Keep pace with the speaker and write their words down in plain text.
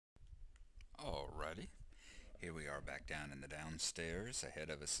Here we are back down in the downstairs.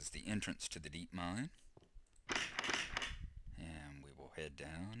 Ahead of us is the entrance to the deep mine. And we will head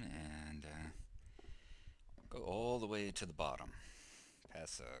down and go all the way to the bottom.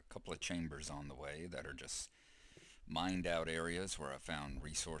 Pass a couple of chambers on the way that are just mined out areas where I found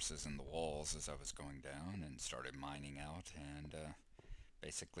resources in the walls as I was going down and started mining out, and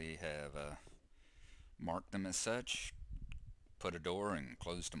basically have marked them as such, put a door and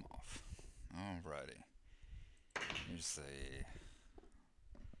closed them off. Alrighty. Here's the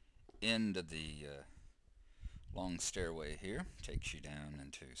end of the long stairway here. Takes you down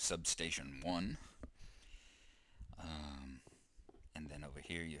into substation 1. And then over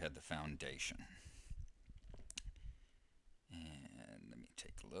here you have the foundation. And let me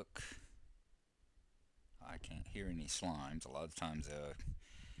take a look. I can't hear any slimes. A lot of times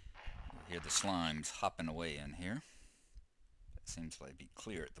you'll hear the slimes hopping away in here. That seems to be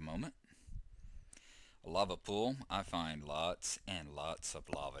clear at the moment. A lava pool. I find lots and lots of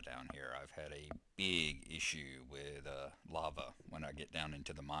lava down here. I've had a big issue with lava when I get down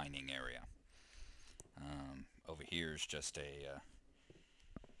into the mining area. Over here is just a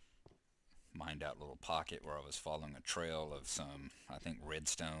mined out little pocket where I was following a trail of some, I think,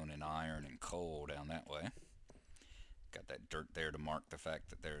 redstone and iron and coal down that way. Got that dirt there to mark the fact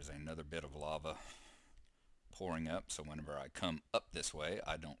that there's another bit of lava pouring up, so whenever I come up this way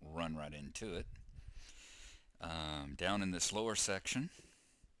I don't run right into it. Down in this lower section,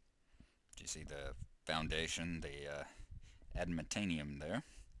 do you see the foundation, the adamantium there?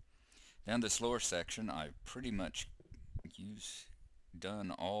 Down this lower section I've pretty much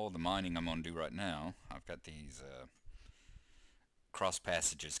done all the mining I'm going to do right now. I've got these cross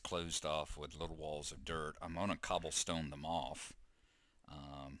passages closed off with little walls of dirt. I'm going to cobblestone them off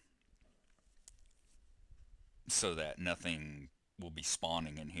so that nothing will be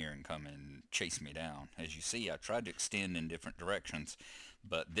spawning in here and come and chase me down. As you see, I tried to extend in different directions,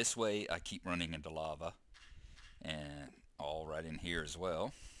 but this way I keep running into lava, and all right in here as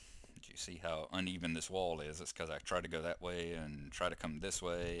well. Do you see how uneven this wall is? It's because I try to go that way and try to come this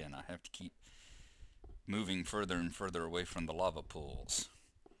way, and I have to keep moving further and further away from the lava pools.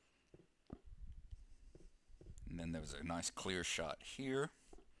 And then there was a nice clear shot here.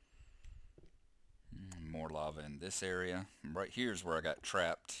 More lava in this area. Right here is where I got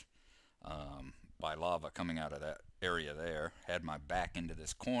trapped by lava coming out of that area there. Had my back into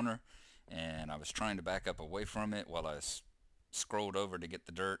this corner, and I was trying to back up away from it while I scrolled over to get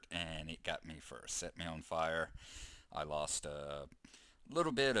the dirt, and it got me first. Set me on fire. I lost a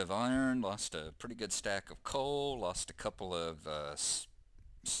little bit of iron, lost a pretty good stack of coal, lost a couple of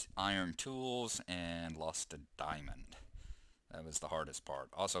iron tools, and lost a diamond. That was the hardest part.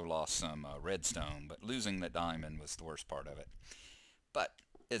 Also lost some redstone, but losing the diamond was the worst part of it. But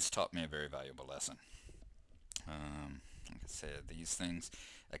it's taught me a very valuable lesson. Like I said, these things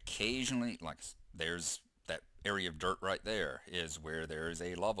occasionally, like there's that area of dirt right there is where there is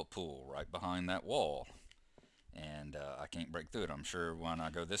a lava pool right behind that wall. And I can't break through it. I'm sure when I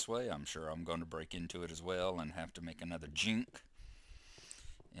go this way, I'm sure I'm going to break into it as well and have to make another jink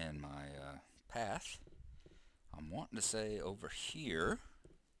in my path. I'm wanting to say over here,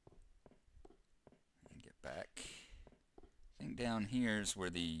 and get back, I think down here is where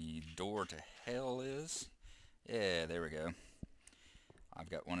the door to hell is. Yeah, there we go. I've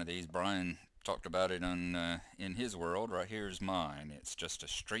got one of these. Brian talked about it on in his world. Right here is mine. It's just a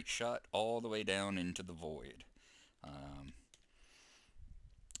straight shot all the way down into the void.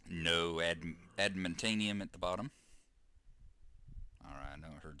 No adamantium at the bottom. Alright, I know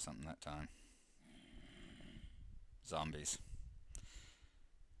I heard something that time. Zombies.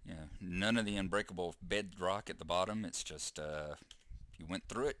 Yeah, none of the unbreakable bedrock at the bottom. It's just if you went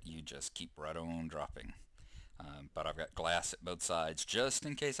through it, you just keep right on dropping. But I've got glass at both sides just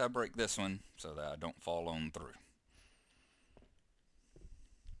in case I break this one so that I don't fall on through.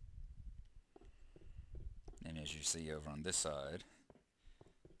 And as you see over on this side,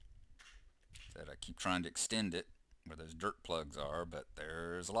 that I keep trying to extend it where those dirt plugs are, but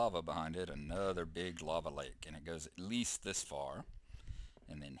there's lava behind it, another big lava lake, and it goes at least this far.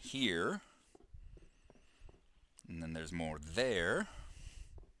 And then here, and then there's more there.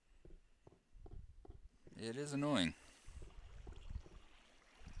 It is annoying.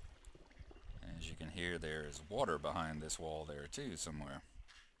 As you can hear, there's water behind this wall there too somewhere.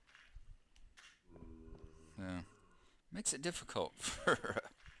 Yeah, makes it difficult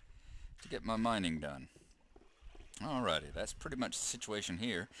to get my mining done. Alrighty, that's pretty much the situation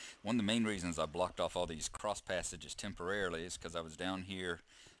here. One of the main reasons I blocked off all these cross passages temporarily is because I was down here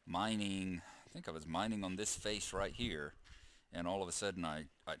mining. I think I was mining on this face right here, and all of a sudden I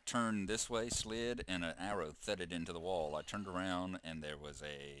turned this way, slid, and an arrow thudded into the wall. I turned around and there was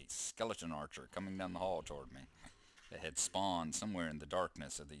a skeleton archer coming down the hall toward me that had spawned somewhere in the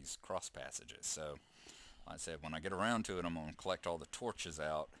darkness of these cross passages. So I said, when I get around to it, I'm going to collect all the torches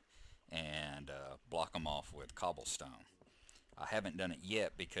out and block them off with cobblestone. I haven't done it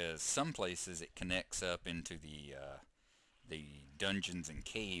yet because some places it connects up into the dungeons and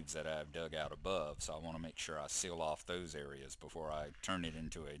caves that I've dug out above, so I want to make sure I seal off those areas before I turn it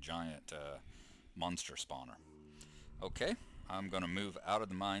into a giant monster spawner. Okay, I'm going to move out of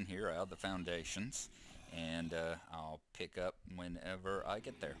the mine here, out of the foundations, and I'll pick up whenever I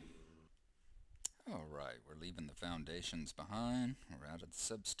get there. Alright, we're leaving the foundations behind. We're out of the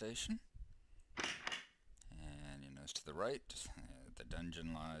substation. And you notice to the right, the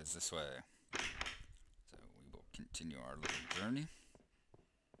dungeon lies this way. So we will continue our little journey.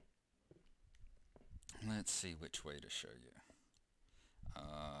 Let's see which way to show you.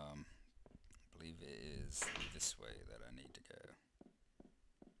 I believe it is this way that I need to go.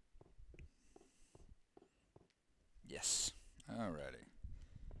 Yes. Alrighty.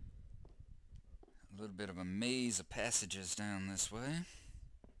 A little bit of a maze of passages down this way. I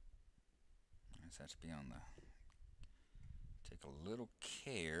just have to be on the... take a little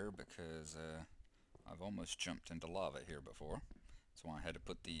care because I've almost jumped into lava here before. That's why I had to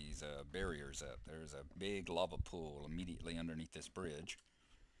put these barriers up. There's a big lava pool immediately underneath this bridge.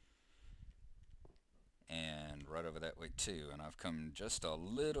 And right over that way too. And I've come just a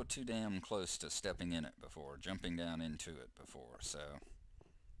little too damn close to stepping in it before, jumping down into it before. So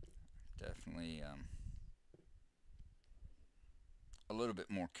definitely a little bit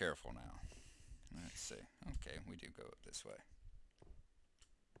more careful now. Let's see. Okay, we do go up this way.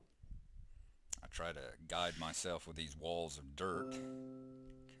 I try to guide myself with these walls of dirt.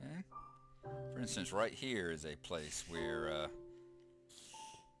 Okay. For instance, right here is a place where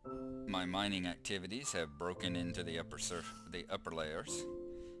my mining activities have broken into the upper layers.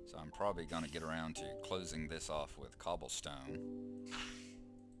 So I'm probably going to get around to closing this off with cobblestone.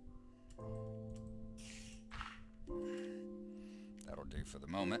 That'll do for the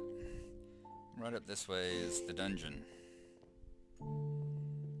moment. Right up this way is the dungeon.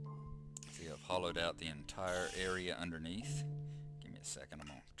 See, I've hollowed out the entire area underneath. Give me a second, I'm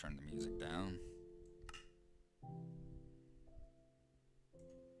going to turn the music down.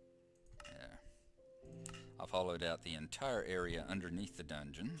 I've hollowed out the entire area underneath the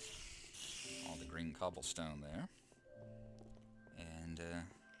dungeon. All the green cobblestone there. And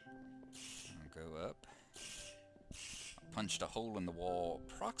I'll go up. I punched a hole in the wall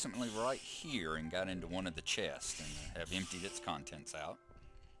approximately right here and got into one of the chests and have emptied its contents out.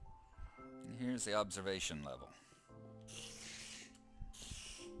 And here's the observation level.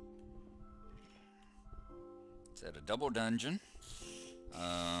 It's at a double dungeon.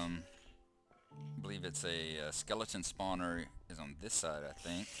 I believe it's a skeleton spawner is on this side, I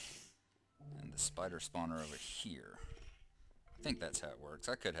think, and the spider spawner over here. I think that's how it works.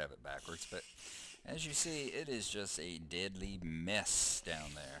 I could have it backwards, but as you see, it is just a deadly mess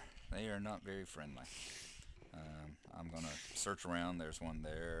down there. They are not very friendly. I'm going to search around. There's one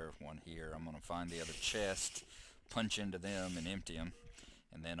there, one here. I'm going to find the other chest, punch into them and empty them,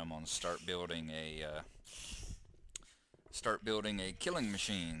 and then I'm going to start building a killing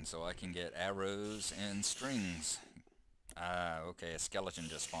machine so I can get arrows and strings. Okay, a skeleton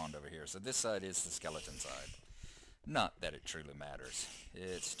just spawned over here. So this side is the skeleton side. Not that it truly matters.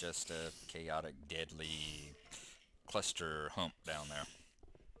 It's just a chaotic, deadly cluster hump down there.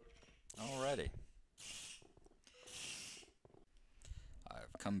 Alrighty.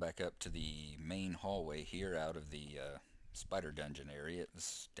 I've come back up to the main hallway here out of the spider dungeon area. It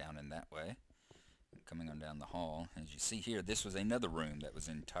was down in that way. Coming on down the hall, as you see here, this was another room that was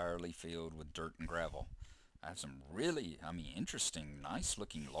entirely filled with dirt and gravel. I have some really, interesting,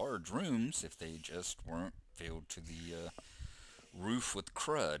 nice-looking large rooms if they just weren't filled to the roof with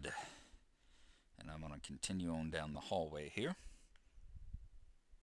crud. And I'm going to continue on down the hallway here.